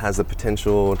everybody has the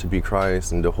potential to be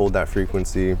Christ and to hold that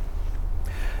frequency.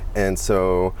 And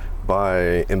so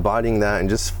by embodying that and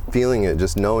just feeling it,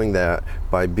 just knowing that,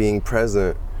 by being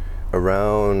present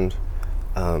around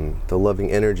the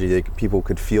loving energy, people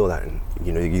could feel that, and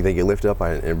they get lifted up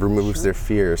by it, and it removes their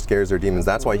fear, scares their demons.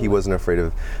 That's why he wasn't afraid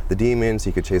of the demons.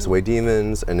 He could chase away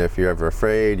demons, and if you're ever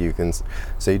afraid, you can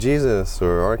say Jesus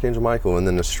or Archangel Michael, and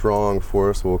then a strong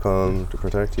force will come to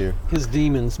protect you. His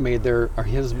demons made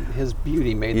his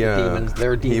beauty made the demons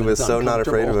their demons. He was so not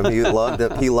afraid of them. He loved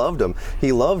them.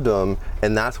 He loved them,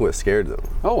 and that's what scared them.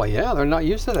 Oh yeah, they're not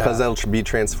used to that. Because they'll be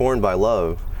transformed by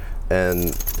love,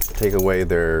 and take away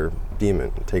their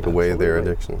demon, take away their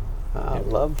addiction.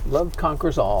 Love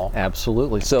conquers all.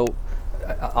 Absolutely. So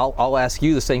I'll ask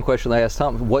you the same question I asked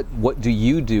Tom. What do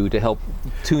you do to help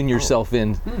tune yourself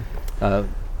in? The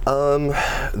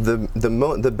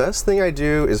best thing I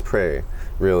do is pray.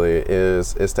 Really,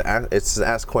 is to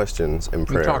ask questions and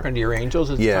pray. You're talking to your angels.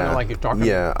 It's kind of like you're talking.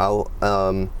 Yeah,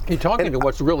 you're talking to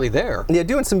what's really there. Yeah,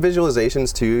 doing some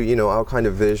visualizations too. I'll kind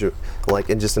of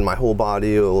and just in my whole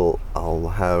body,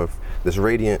 I'll have this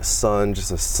radiant sun, just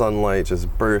a sunlight just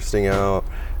bursting out,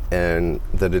 and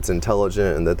that it's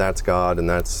intelligent, and that's God, and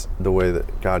that's the way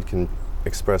that God can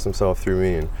express himself through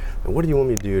me. And what do you want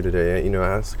me to do today?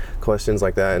 Ask questions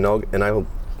like that, and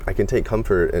I can take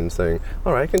comfort in saying,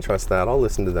 all right, I can trust that. I'll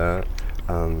listen to that.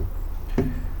 And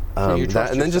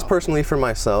then just personally for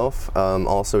myself,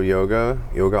 also yoga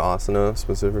asana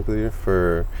specifically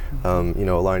for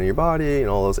aligning your body and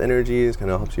all those energies kind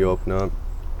of helps you open up.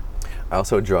 I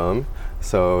also drum,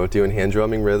 so doing hand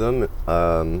drumming rhythm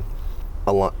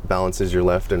balances your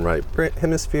left and right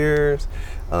hemispheres,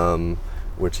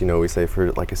 which we say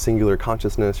for like a singular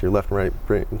consciousness, your left and right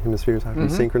brain hemispheres have to be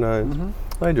synchronized.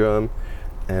 I drum,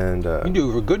 And You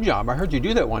do a good job. I heard you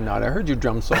do that one night. I heard you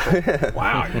drum solo.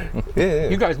 Wow. yeah.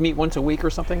 You guys meet once a week or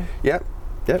something? Yep.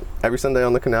 Every Sunday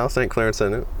on the canal, St. Clair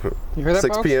Senate. You hear that,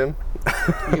 6 folks? p.m.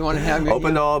 You want to have your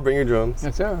Open to all. Bring your drums.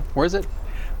 Yes, sir. Where's it?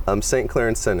 St. Clair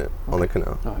and Senate on the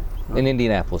canal. All right. In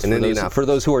Indianapolis. In for Indianapolis. for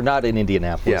those who are not in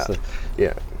Indianapolis.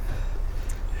 Yeah.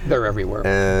 They're everywhere.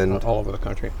 And all over the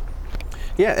country.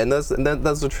 yeah, and that's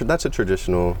a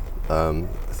traditional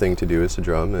thing to do, is to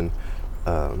drum,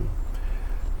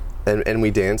 and we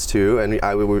dance too. And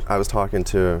I was talking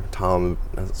to Tom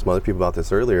and some other people about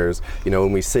this earlier. Is,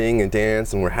 when we sing and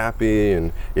dance and we're happy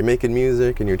and you're making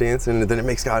music and you're dancing, and then it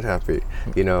makes God happy.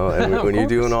 And when you're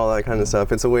doing all that kind of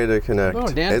stuff, it's a way to connect. Oh,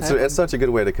 dance it's such a good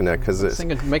way to connect, because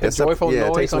make a joyful it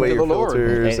noise takes away unto your the Lord.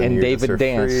 filters, And you're David just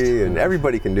danced. free, and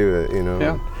everybody can do it.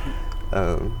 Yeah.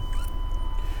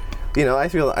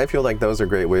 I feel like those are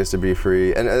great ways to be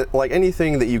free, and like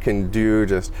anything that you can do,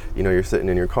 just you're sitting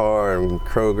in your car and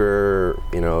Kroger,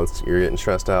 you're getting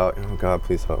stressed out. Oh God,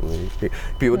 please help me.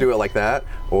 People do it like that,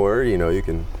 or you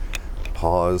can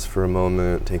pause for a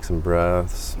moment, take some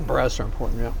breaths. Breaths are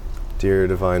important. Yeah. Dear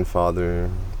Divine Father,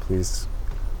 please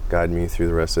guide me through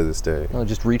the rest of this day. Well,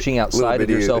 just reaching outside of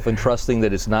bitty- yourself and trusting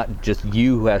that it's not just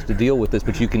you who has to deal with this,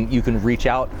 but you can reach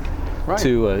out Right.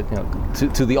 to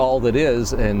to the all that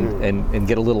is, and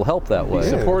get a little help that Be way.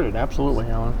 supported. Absolutely,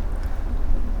 Alan.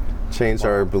 Change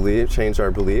our beliefs, change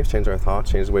our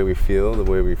thoughts, change the way we feel. The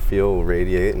way we feel will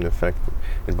radiate and affect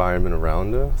the environment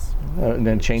around us. And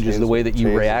then changes the way that you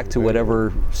Changes react to the way-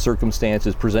 whatever circumstance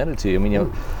is presented to you. I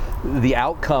mean, the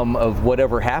outcome of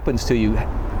whatever happens to you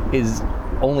is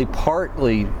only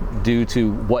partly due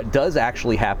to what does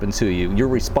actually happen to you. Your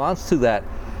response to that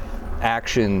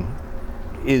action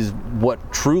is what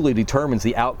truly determines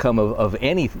the outcome of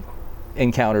any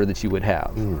encounter that you would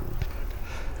have.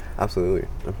 Absolutely.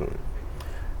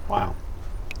 Wow.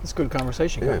 It's good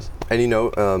conversation, Yeah. guys.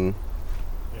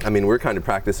 And we're kind of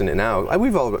practicing it now. I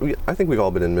think we've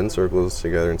all been in men's circles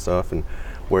together and stuff, and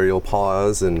where you'll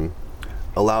pause and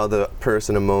allow the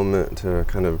person a moment to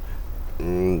kind of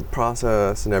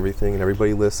process and everything, and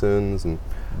everybody listens, and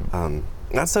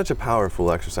that's such a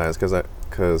powerful exercise, and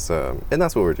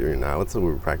that's what we're doing now. That's what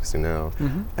we're practicing now,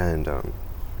 and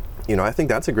I think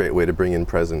that's a great way to bring in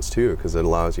presence too, because it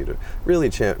allows you to really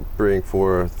bring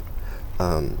forth.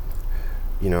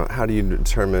 How do you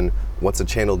determine what's a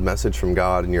channeled message from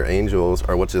God and your angels,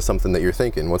 or what's just something that you're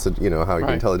thinking? How you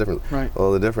can tell the difference? Right.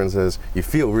 Well, the difference is you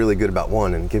feel really good about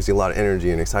one, and it gives you a lot of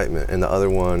energy and excitement, and the other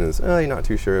one is you're not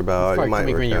too sure about. It's It might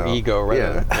coming work from your out. ego,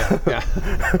 rather. Yeah.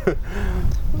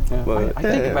 But, I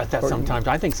think about that sometimes.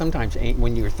 I think sometimes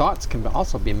when your thoughts can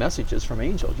also be messages from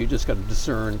angels. You just got to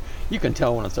discern. You can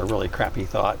tell when it's a really crappy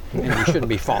thought, and you shouldn't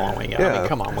be following it. I mean, Yeah.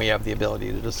 come on, we have the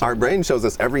ability to discern. our brain shows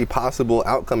us every possible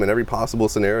outcome and every possible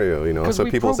scenario, 'Cause So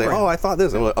we people say, program. "Oh, I thought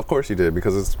this." Well, of course you did,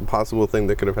 because it's a possible thing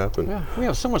that could have happened. Yeah, we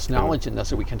have so much knowledge in this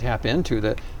that we can tap into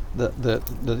that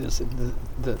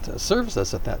serves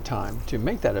us at that time to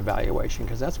make that evaluation,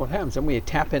 because that's what happens. And we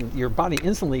tap in. Your body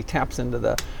instantly taps into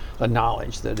the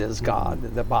knowledge that is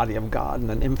God, the body of God, and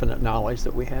an infinite knowledge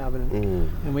that we have,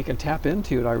 and we can tap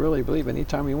into it. I really believe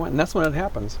anytime we want, and that's when it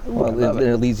happens. Ooh, I Well, love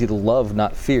it leads you to love,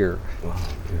 not fear.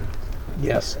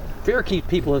 Yes, fear keeps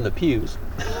people in the pews.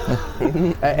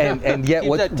 And yet, Keep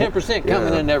what that 10%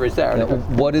 coming in every Saturday.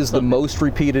 what is the most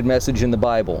repeated message in the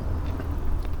Bible?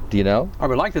 Do you know? I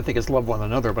would like to think it's love one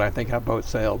another, but I think our boat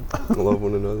sailed. Love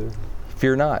one another.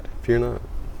 Fear not. Fear not.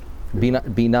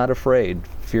 Be not afraid.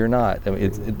 Fear not. I mean,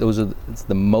 it's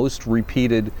the most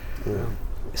repeated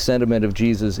sentiment of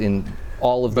Jesus in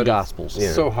all of the Gospels.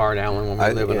 Yeah. So hard, Alan, when we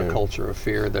I- live in a yeah. culture of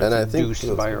fear And that's I think induced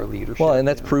that's- by our leadership. Well, and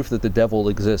that's proof that the devil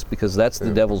exists, because that's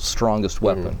the devil's strongest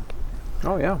weapon.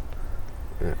 Oh, yeah.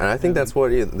 And I think that's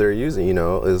what they're using,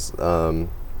 is,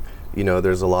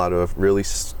 there's a lot of really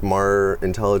smart,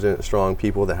 intelligent, strong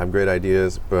people that have great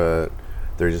ideas, but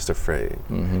they're just afraid.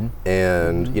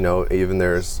 And, even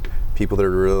there's people that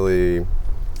are really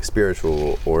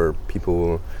spiritual, or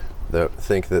people that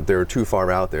think that they're too far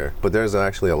out there, but there's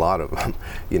actually a lot of them,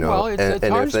 Well, it's and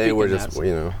hard if they were speaking just,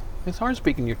 that. It's hard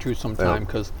speaking your truth sometimes,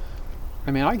 because,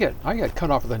 I mean, I get cut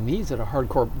off at the knees by a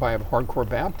hardcore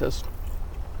Baptist,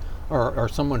 or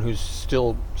someone who's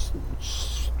still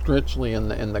spiritually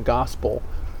in the gospel.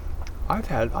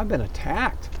 I've been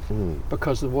attacked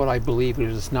because of what I believe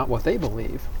is not what they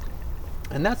believe,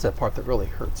 and that's the part that really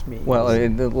hurts me. Well,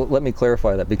 let me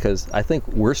clarify that, because I think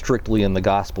we're strictly in the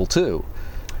gospel too,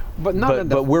 but not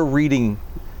but we're reading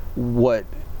what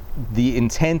the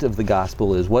intent of the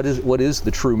gospel is. What is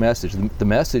the true message? The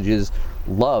message is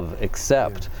love,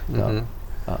 accept.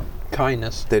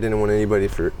 Kindness. They didn't want anybody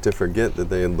to forget that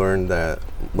they had learned that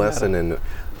lesson and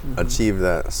achieved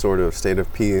that sort of state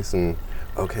of peace. And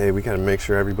okay, we got to make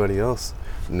sure everybody else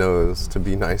knows to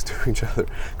be nice to each other,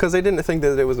 because they didn't think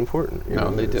that it was important. You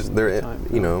know, they didn't. They're, at the time,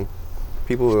 you know,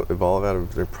 people evolve out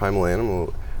of their primal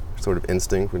animal sort of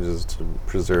instinct, which is to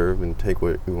preserve and take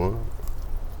what you want.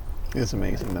 It's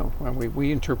amazing, though.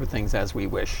 We interpret things as we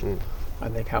wish. I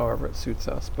think, however it suits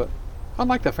us. But I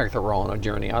like the fact that we're all on a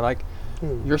journey. I like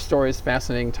your story is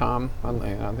fascinating, Tom. I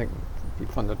think it'd be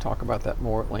fun to talk about that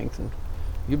more at length. And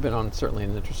you've been on certainly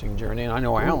an interesting journey, and I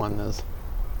know Alan is.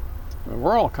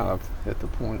 We're all kind of at the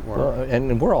point where,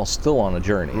 and we're all still on a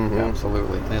journey.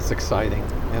 absolutely, and it's exciting.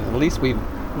 And at least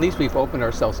we've opened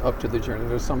ourselves up to the journey.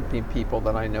 There's some people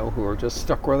that I know who are just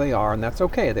stuck where they are, and that's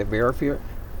okay.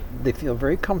 They feel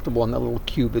very comfortable in that little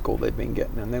cubicle they've been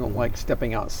getting, and they don't like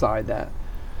stepping outside that.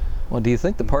 Well, do you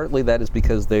think that partly that is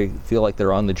because they feel like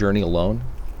they're on the journey alone?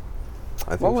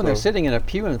 I think When they're sitting in a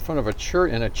pew in front of a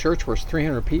church, where it's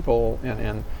 300 people,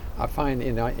 and I find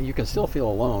you can still feel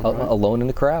alone. Right? Alone in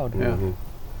the crowd.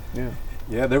 Yeah.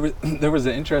 Yeah, there was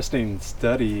an interesting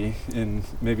study, and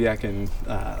maybe I can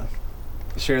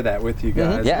share that with you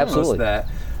guys. Yeah, absolutely. That.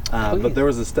 But there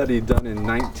was a study done in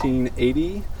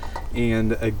 1980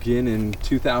 and again in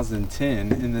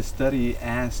 2010, and the study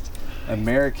asked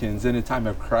Americans in a time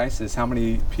of crisis, how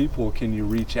many people can you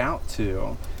reach out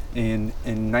to? And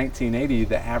in 1980,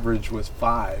 the average was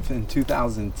 5. In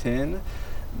 2010,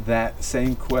 that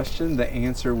same question, the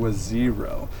answer was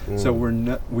 0. So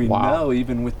we know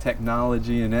even with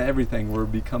technology and everything, we're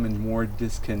becoming more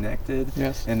disconnected.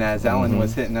 Yes. And as Alan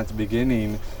was hitting at the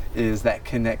beginning, is that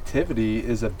connectivity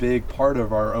is a big part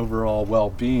of our overall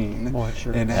well-being, Well, it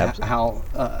sure and is. how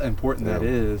important that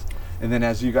is. And then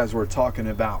as you guys were talking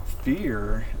about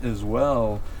fear as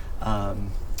well,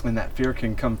 and that fear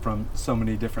can come from so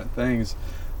many different things,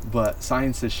 but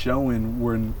science is showing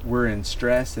when we're in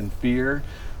stress and fear,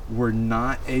 we're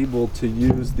not able to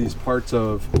use these parts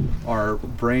of our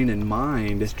brain and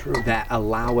mind that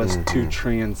allow us to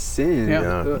transcend.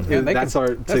 That's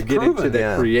to get proven. into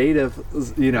the creative,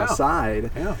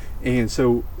 side. Yeah. And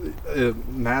so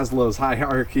Maslow's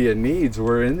hierarchy of needs,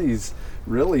 we're in these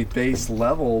really base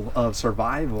level of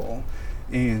survival.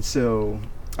 And so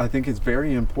I think it's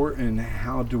very important,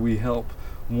 how do we help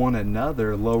one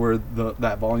another lower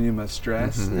that volume of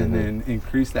stress and then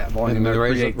increase that volume of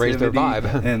creativity raise their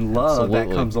vibe. and love that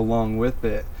Absolutely. comes along with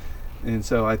it. And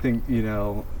so I think,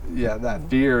 that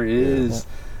fear is,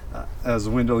 as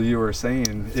Wendell, you were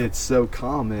saying, it's so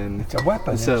common. It's a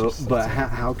weapon. So, but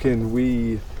how can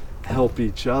we help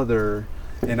each other?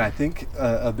 And I think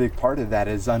a big part of that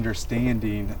is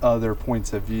understanding other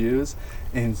points of views,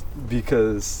 and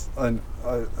because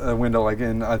Wendell,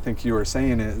 again, I think you were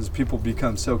saying it, is people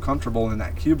become so comfortable in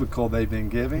that cubicle they've been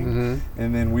giving,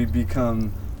 and then we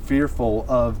become fearful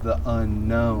of the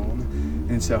unknown.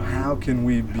 And so how can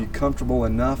we be comfortable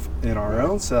enough in our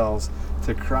own selves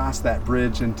to cross that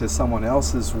bridge into someone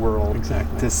else's world,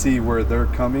 to see where they're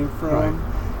coming from,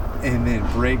 and then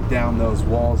break down those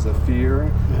walls of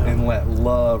fear and let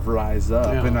love rise up.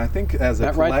 Yeah. And I think as a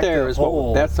That collective right there is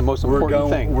whole, that's the most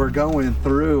important thing. We're going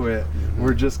through it.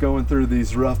 We're just going through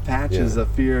these rough patches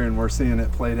of fear, and we're seeing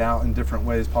it played out in different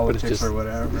ways, politics or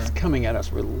whatever. It's coming at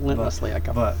us relentlessly like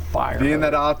a But fire. being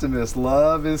that optimist,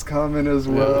 love is coming as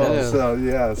well. it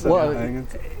is.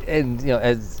 And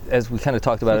as we kind of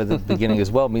talked about at the beginning as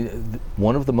well, I mean,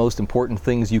 one of the most important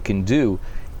things you can do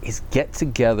is get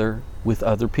together with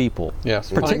other people.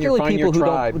 Yes, particularly find people your who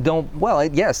tribe. don't. Well,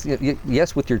 yes,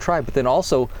 with your tribe, but then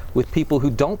also with people who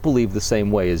don't believe the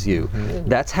same way as you.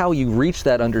 That's how you reach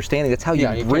that understanding. That's how you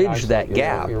you bridge can't that isolate.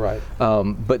 gap. You're right.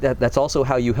 But that's also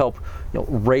how you help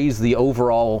raise the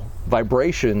overall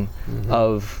vibration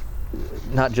of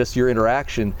not just your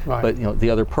interaction, Right. but the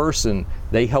other person.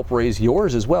 They help raise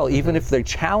yours as well, even if they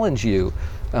challenge you.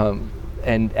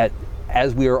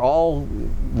 As we are all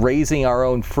raising our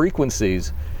own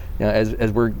frequencies,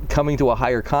 as we're coming to a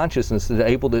higher consciousness and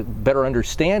able to better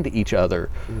understand each other,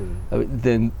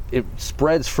 then it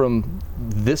spreads from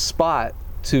this spot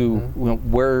to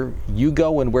where you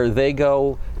go and where they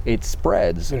go. It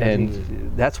spreads,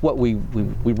 and that's what we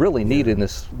really need in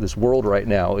this world right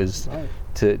now, is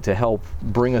to help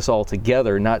bring us all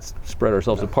together, not spread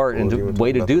ourselves apart. And the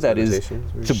way to do that is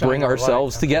to bring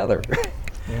ourselves together.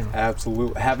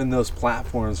 Absolutely. Having those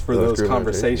platforms for those group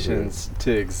conversations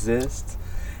to exist.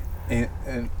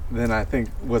 And then I think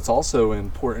what's also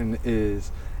important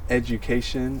is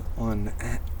education on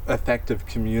effective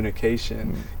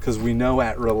communication, because we know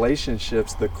at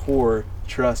relationships the core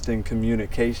trust and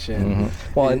communication.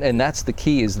 Well, and that's the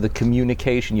key, is the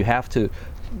communication. You have to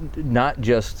not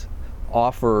just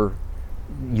offer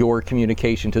your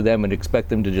communication to them and expect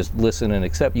them to just listen and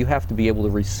accept. You have to be able to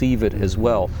receive it as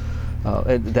well.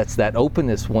 And that's that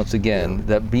openness once again,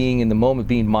 that being in the moment,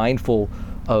 being mindful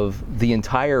of the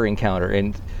entire encounter.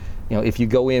 And if you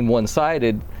go in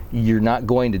one-sided, you're not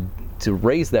going to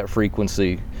raise that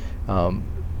frequency.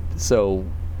 So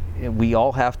we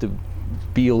all have to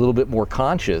be a little bit more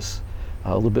conscious,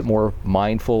 a little bit more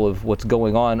mindful of what's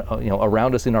going on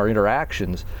around us in our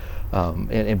interactions.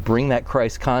 And bring that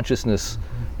Christ consciousness,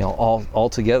 all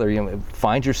together.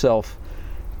 Find yourself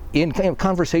in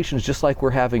conversations just like we're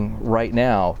having right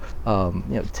now.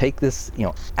 Take this,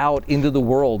 out into the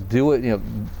world. Do it,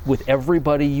 with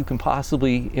everybody you can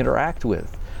possibly interact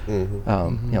with.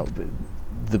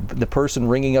 The person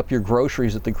ringing up your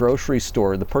groceries at the grocery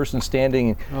store, the person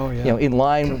standing, in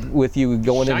line with you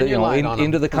going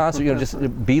into the concert.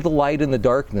 Just be the light in the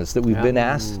darkness that we've been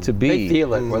asked to be. They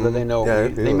feel it, whether they know.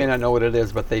 They may not know what it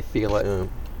is, but they feel it.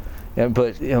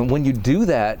 But when you do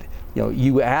that,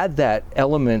 you add that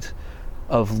element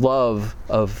of love,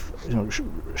 of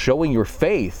showing your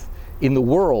faith in the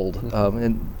world,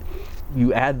 and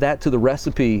you add that to the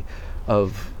recipe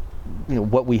of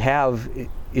what we have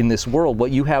in this world,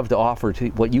 what you have to offer,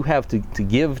 what you have to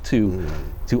give to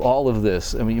all of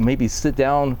this. I mean, you maybe sit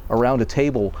down around a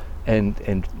table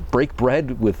and break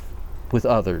bread with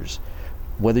others,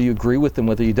 whether you agree with them,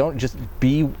 whether you don't. Just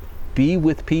be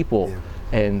with people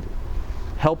and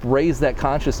help raise that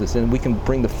consciousness, and we can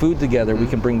bring the food together, we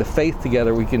can bring the faith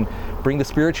together, we can bring the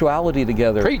spirituality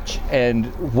together. Preach. And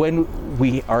when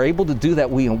we are able to do that,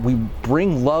 we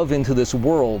bring love into this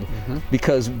world,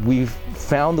 because we've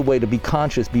found the way to be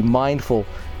conscious, be mindful,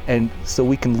 and so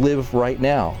we can live right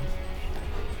now.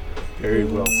 Very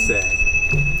well said.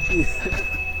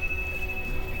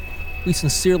 We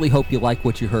sincerely hope you like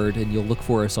what you heard, and you'll look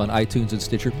for us on iTunes and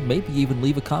Stitcher, maybe even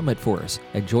leave a comment for us.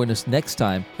 And join us next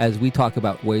time as we talk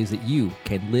about ways that you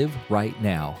can live right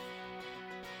now.